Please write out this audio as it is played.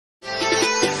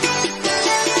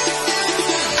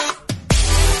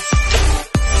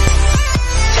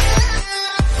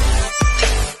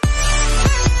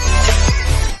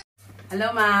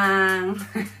Hello, Mang.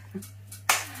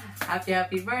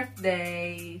 Happy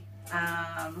birthday.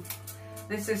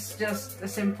 This is just a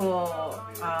simple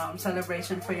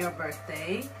celebration for your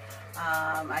birthday.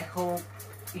 I hope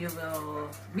you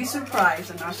will be surprised,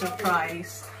 and our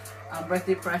surprise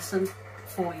birthday present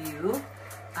for you.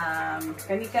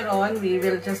 Kani-karon, we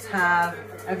will just have,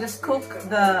 I've just cooked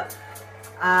the,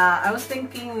 I was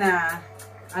thinking na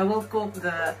I will cook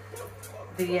the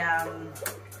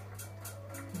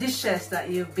dishes that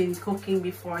you've been cooking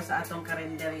before sa atong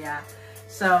karinderya.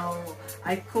 So,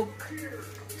 I cook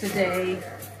today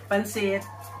pansit,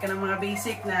 kanang mga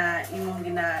basic na imong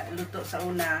ginaluto sa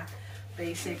una.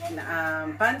 Basic na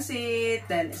pansit,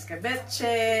 then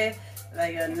escabeche,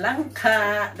 dayon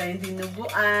langka, dayon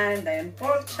dinuguan, dayon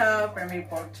pork chop, may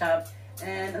pork chop,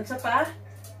 and unsa pa?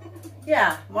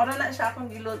 Yeah, mora na siya akong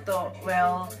giluto.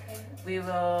 Well, we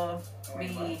will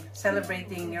be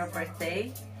celebrating your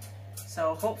birthday.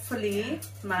 So hopefully,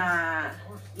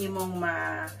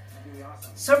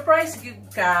 surprise gid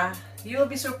ka. You'll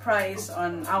be surprised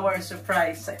on our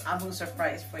surprise, among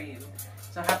surprise for you.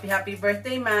 So happy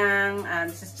birthday, Mang! And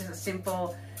this is just a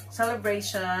simple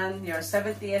celebration, your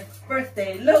 70th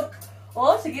birthday. Look!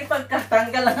 Oh, sige,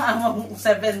 pagkatanggal ang among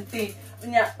 70.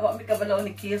 Unya, may kabalaw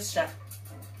ni Kiss siya.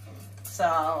 So,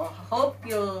 hope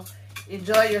you'll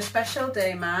enjoy your special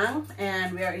day, Mang.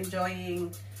 And we are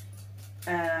enjoying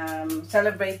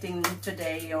celebrating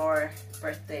today your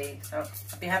birthday. So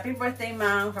happy birthday,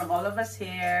 Mang, from all of us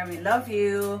here. We love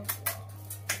you.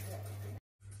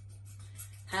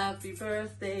 Happy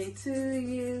birthday to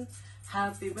you.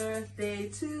 Happy birthday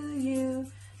to you.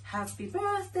 Happy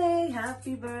birthday,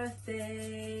 happy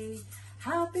birthday.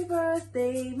 Happy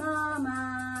birthday,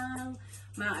 Mama.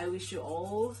 Ma, I wish you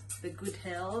all the good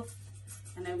health,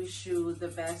 and I wish you the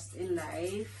best in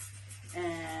life.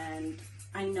 And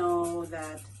I know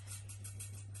that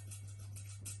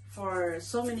for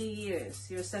so many years,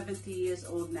 you're 70 years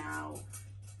old now.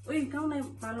 Uy, ikaw na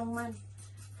palong man.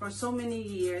 For so many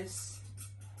years,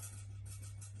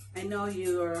 I know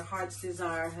your heart's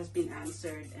desire has been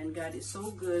answered, and God is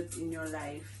so good in your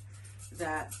life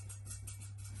that,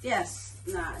 yes,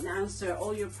 na-answer,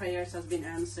 all your prayers has been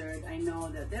answered. I know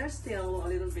that there's still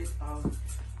a little bit of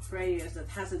prayers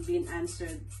that hasn't been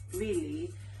answered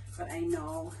really, but I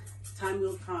know time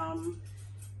will come,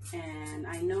 and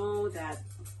I know that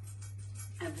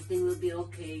everything will be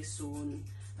okay soon,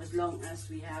 as long as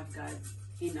we have God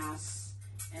in us,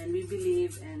 and we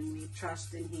believe and we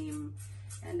trust in Him,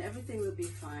 and everything will be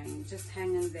fine. Just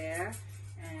hang in there,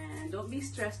 and don't be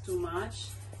stressed too much.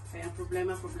 Kaya ang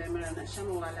problema lang na siya,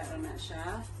 mawala lang na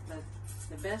siya. But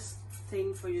the best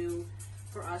thing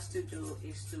for us to do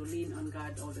is to lean on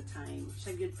God all the time.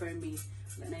 Siya good for me.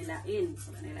 Wala na ilain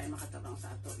makatabang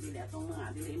sa ato. Dili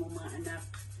imong mga anak,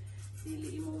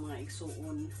 dili imong mga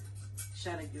igsuon.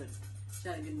 Siya ra gyud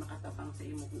makatabang sa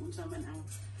imo kung unsa man ang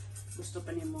gusto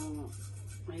pa nimong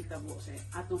mahitabo sa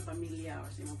atong pamilya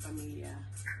or sa imong pamilya.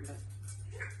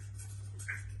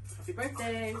 Happy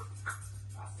birthday!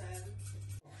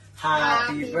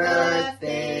 Happy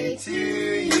birthday to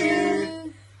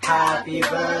you. Happy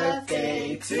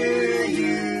birthday to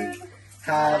you.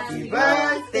 Happy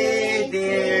birthday,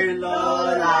 dear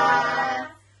Lola.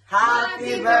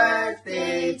 Happy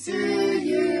birthday to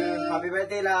you. Happy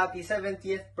birthday, La. Happy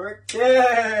 70th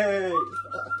birthday.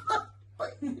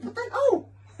 Oh.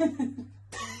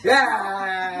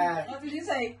 Yeah. What did you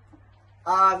say?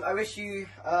 I wish you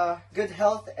good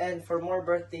health and for more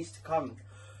birthdays to come.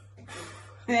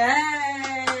 Yay!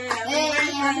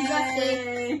 Happy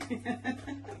birthday!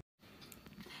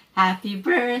 Happy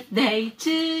birthday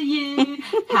to you.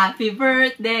 Happy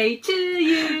birthday to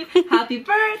you. Happy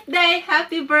birthday,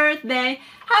 happy birthday.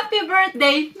 Happy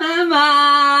birthday,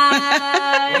 Mamang!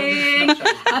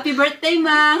 Happy birthday,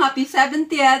 Mang. Happy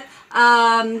 70th.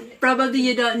 Probably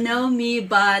you don't know me,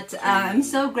 but I'm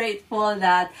so grateful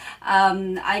that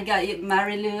I got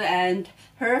Marilu and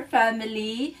her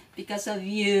family because of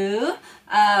you.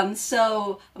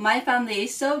 So my family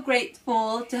is so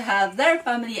grateful to have their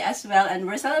family as well, and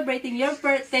we're celebrating your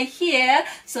birthday here,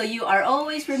 so you are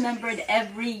always remembered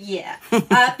every year.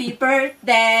 Happy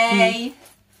birthday!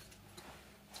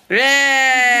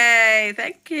 Yay!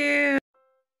 Thank you!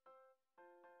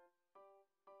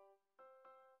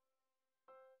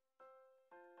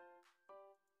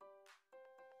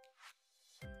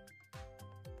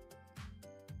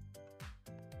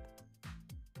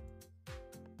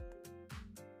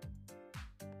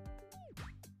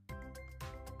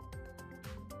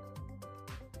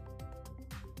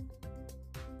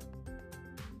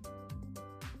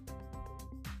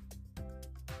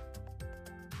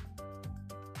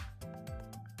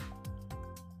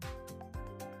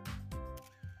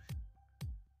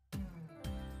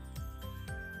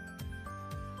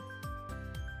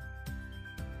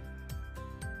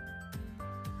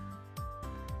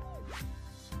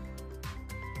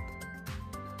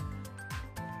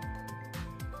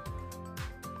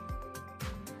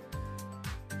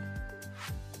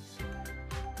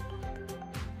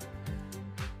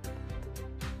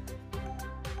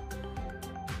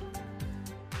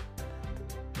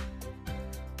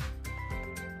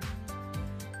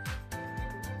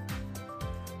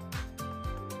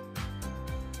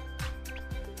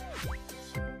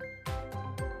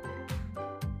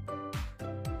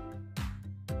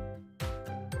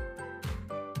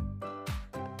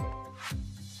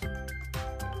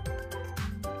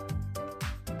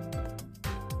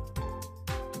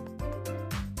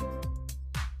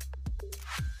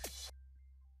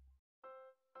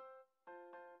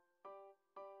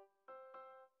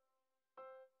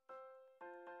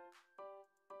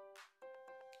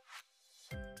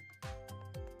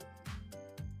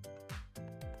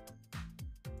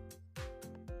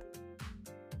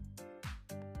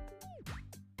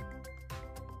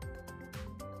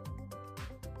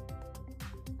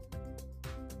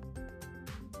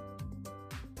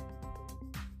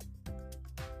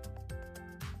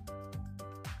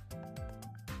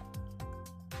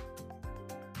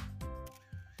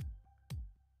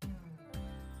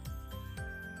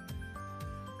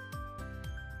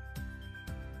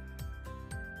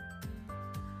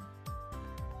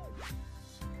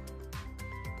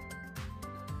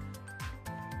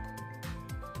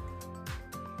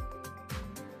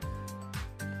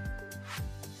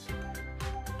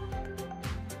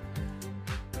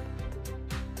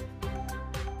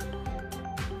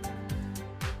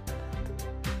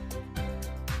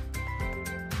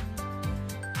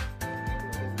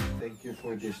 thank you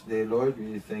for this day, Lord.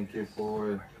 We thank you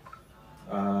for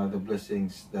the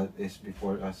blessings that is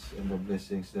before us and the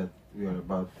blessings that we are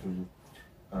about to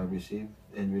receive.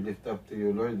 And we lift up to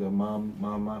you, Lord, the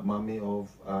mommy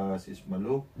of Sis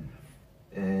Malu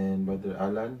and Brother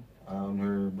Alan on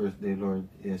her birthday, Lord.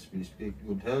 Yes, we speak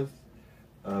good health.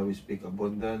 We speak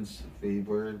abundance,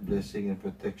 favor, blessing, and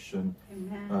protection in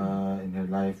her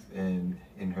life and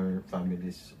in her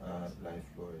family's life,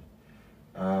 Lord.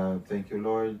 Thank you,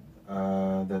 Lord,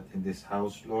 that in this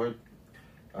house, Lord,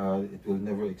 it will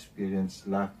never experience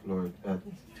lack, Lord.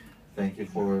 Thank you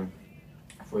for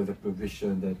the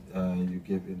provision that you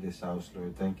give in this house,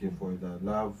 Lord. Thank you for the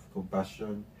love,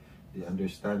 compassion, the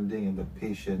understanding, and the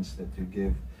patience that you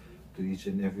give to each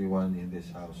and everyone in this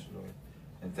house, Lord.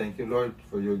 And thank you, Lord,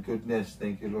 for your goodness.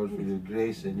 Thank you, Lord, for your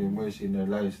grace and your mercy in our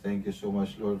lives. Thank you so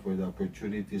much, Lord, for the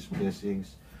opportunities,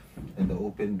 blessings, and the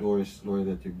open doors, Lord,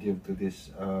 that you give to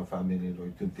this family,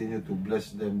 Lord. Continue to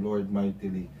bless them, Lord,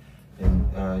 mightily,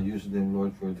 and use them,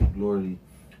 Lord, for the glory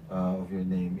of your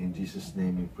name. In Jesus'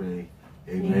 name we pray.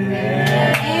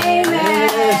 Amen. Amen.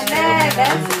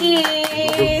 Let's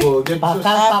eat.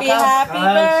 Happy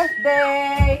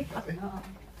birthday.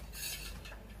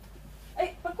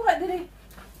 Ay, pagkuha diri.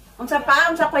 Unsa pa?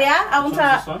 Unsa pa ya?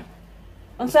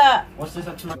 Unsa? What's this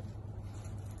actually?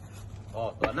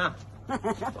 Oh, tuan na.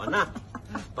 Tuan na.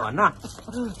 Tuan na.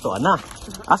 Tuan na.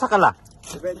 Asa ka la?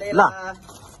 Happy birthday, La.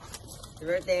 Happy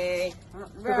birthday.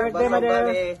 Happy birthday, mother.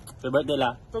 Happy birthday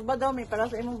la. Tugba daw mi para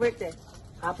sa imong birthday.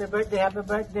 Happy birthday, happy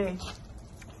birthday.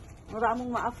 Wala mong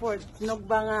ma-afford.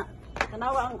 Sinugba nga.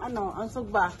 Kanawa ang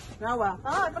sugba. Kanawa.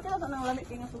 Ipakita sa nang lamig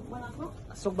kay nga sugba na ko.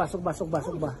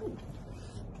 Sugba.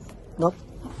 Nope.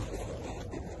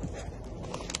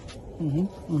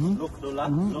 Look, Lola.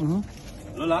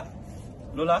 Look.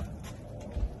 Lola.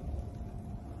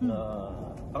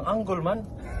 Ang anggol man.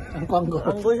 Ang konggo.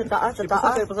 Anggoy sa taas.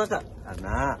 Pasaka.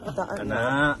 Ana.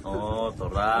 Oh,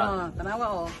 tora.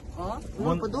 Kanawa oh.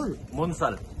 Padul.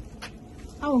 Munsal.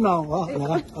 Oh no.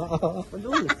 Nara.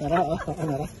 Padul. Nara.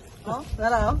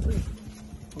 Nara.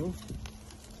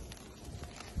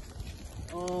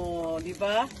 Oh, di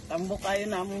ba? Tambok kayo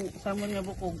na among samon nga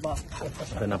bukog ba?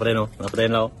 Napatay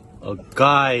no?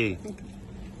 Okay.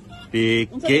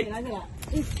 Piki.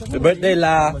 Happy birthday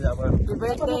la. Happy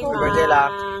birthday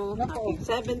lang. Happy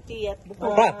 70th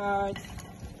birthday.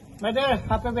 Mother,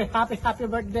 happy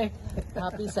birthday.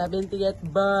 Happy 70th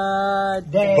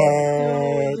birthday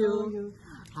to you.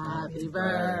 Happy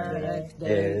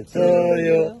birthday to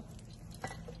you.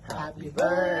 Happy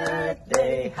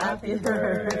birthday, happy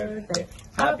birthday,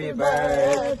 happy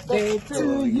birthday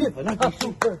to you.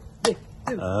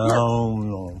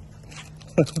 No.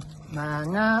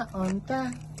 Mga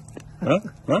unta. Huh?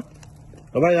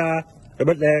 Bye-bye la. Happy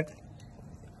birthday.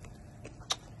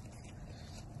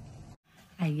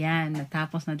 Ayan,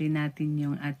 natapos na din natin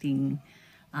yung ating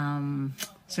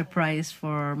surprise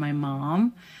for my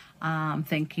mom.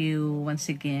 Thank you once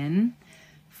again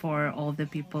for all the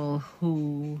people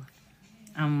who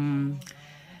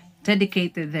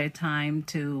dedicated their time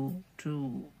to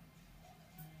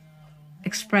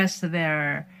express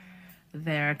their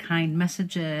kind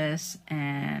messages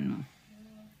and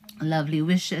lovely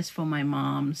wishes for my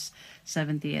mom's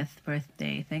 70th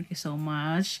birthday. Thank you so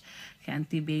much,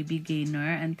 Auntie Baby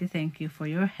Gaynor. Auntie, thank you for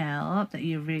your help, that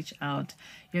you've reached out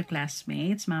your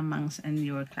classmates, Mamangs and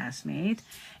your classmate.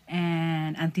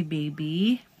 And Auntie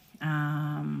Baby,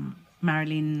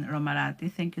 Marilyn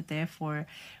Romarati, thank you there for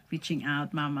reaching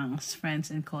out Mamang's friends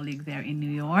and colleague there in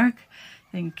New York.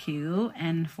 Thank you.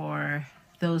 And for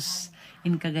those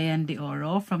in Cagayan de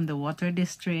Oro from the Water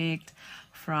District,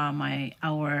 from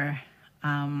our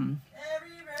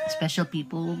special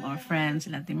people, our friends,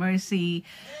 Auntie Mercy.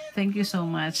 Thank you so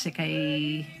much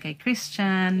kay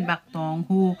Christian Baktong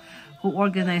who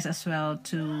organized as well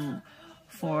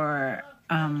for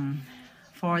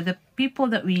the people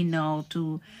that we know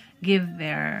to give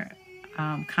their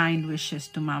kind wishes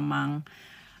to Mamang.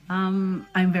 I'm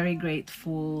very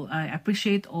grateful. I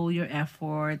appreciate all your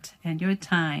effort and your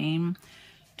time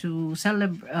to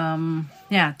celebrate,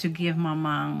 to give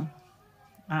Mamang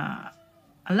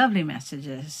lovely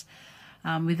messages.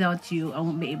 Without you, I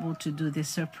won't be able to do this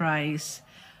surprise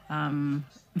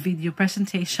video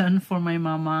presentation for my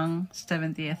Mamang's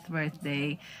 70th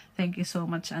birthday. Thank you so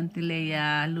much, Auntie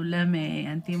Leia, Lula May,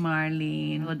 Auntie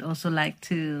Marlene. Would also like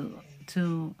to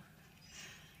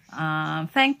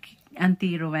thank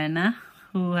Auntie Rowena,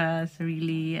 who has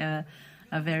really a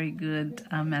very good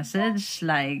message.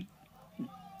 Like,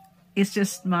 it's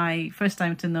just my first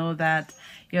time to know that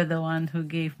you're the one who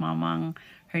gave Mamang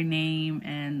her name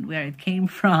and where it came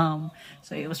from.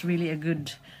 So it was really a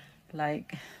good,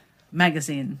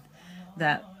 magazine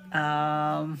that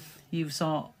you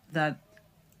saw that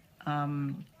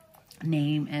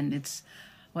name, and it's,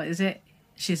 what is it?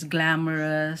 She's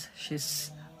glamorous,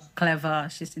 she's clever,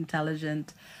 she's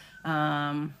intelligent,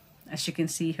 as you can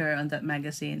see her on that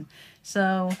magazine.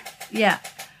 So yeah,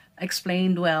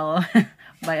 explained well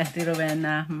by Ate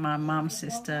Rowena, my mom's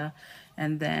sister,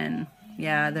 and then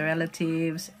yeah, the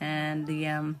relatives and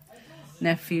the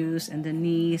nephews and the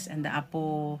niece and the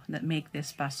apo that make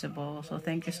this possible. So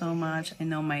thank you so much. I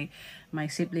know my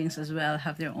siblings as well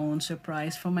have their own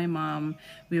surprise for my mom.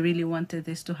 We really wanted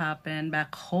this to happen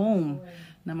back home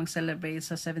na mag-celebrate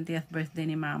sa 70th birthday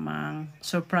ni Mamang.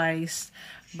 Surprise.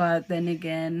 But then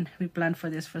again, we planned for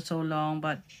this for so long,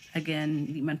 but again,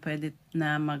 hindi man pwede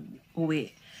na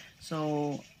mag-uwi.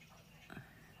 So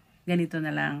ganito na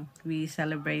lang. We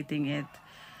celebrating it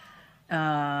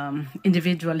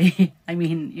individually. I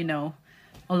mean, you know,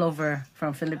 all over,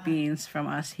 from Philippines, from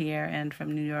us here, and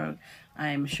from New York.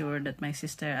 I'm sure that my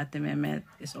sister Ate Mehmet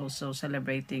is also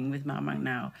celebrating with Mamang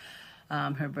now,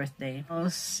 her birthday.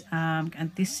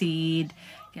 Auntie Seed,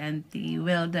 Auntie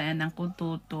Wilda and Uncle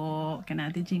Toto,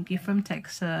 Auntie Jinky from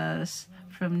Texas,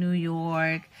 from New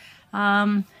York.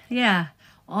 Yeah,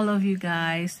 all of you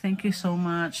guys, thank you so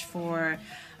much for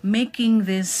making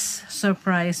this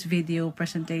surprise video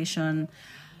presentation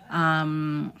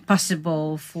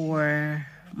possible for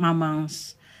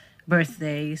Mamang's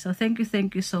birthday. So thank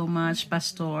you so much,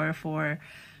 Pastor, for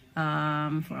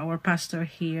our pastor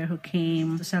here who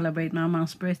came to celebrate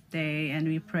Mamang's birthday, and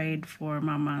we prayed for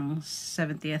Mamang's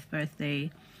 70th birthday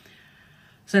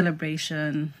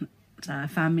celebration.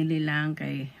 Family lang,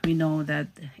 kay we know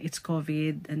that it's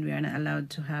COVID and we are not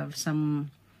allowed to have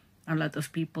a lot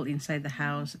of people inside the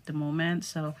house at the moment,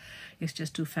 so it's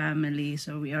just 2 families,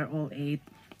 so we are all 8,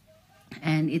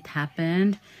 and it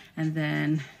happened. And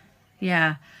then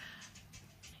yeah,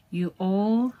 you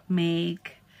all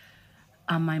make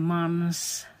my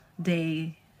mom's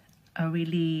day a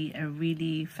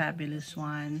really fabulous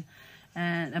one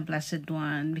and a blessed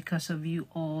one, because of you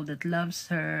all that loves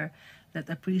her, that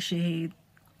appreciate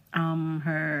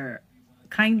her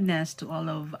kindness to all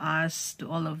of us, to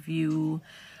all of you,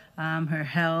 her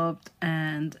help,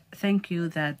 and thank you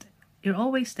that you're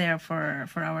always there for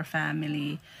our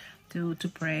family to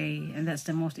pray, and that's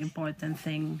the most important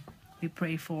thing. We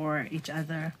pray for each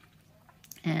other,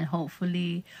 and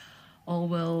hopefully all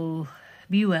will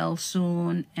be well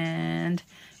soon, and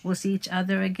we'll see each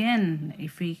other again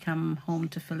if we come home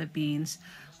to Philippines.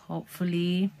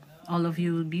 Hopefully all of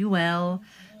you will be well,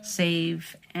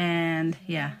 safe, and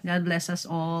yeah, God bless us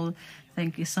all.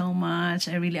 Thank you so much.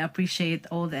 I really appreciate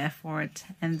all the effort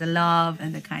and the love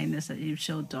and the kindness that you've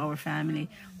showed to our family,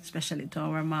 especially to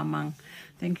our Mamang.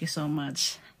 Thank you so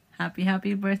much.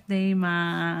 Happy birthday,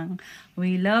 Mang.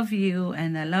 We love you,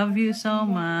 and I love you so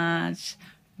much.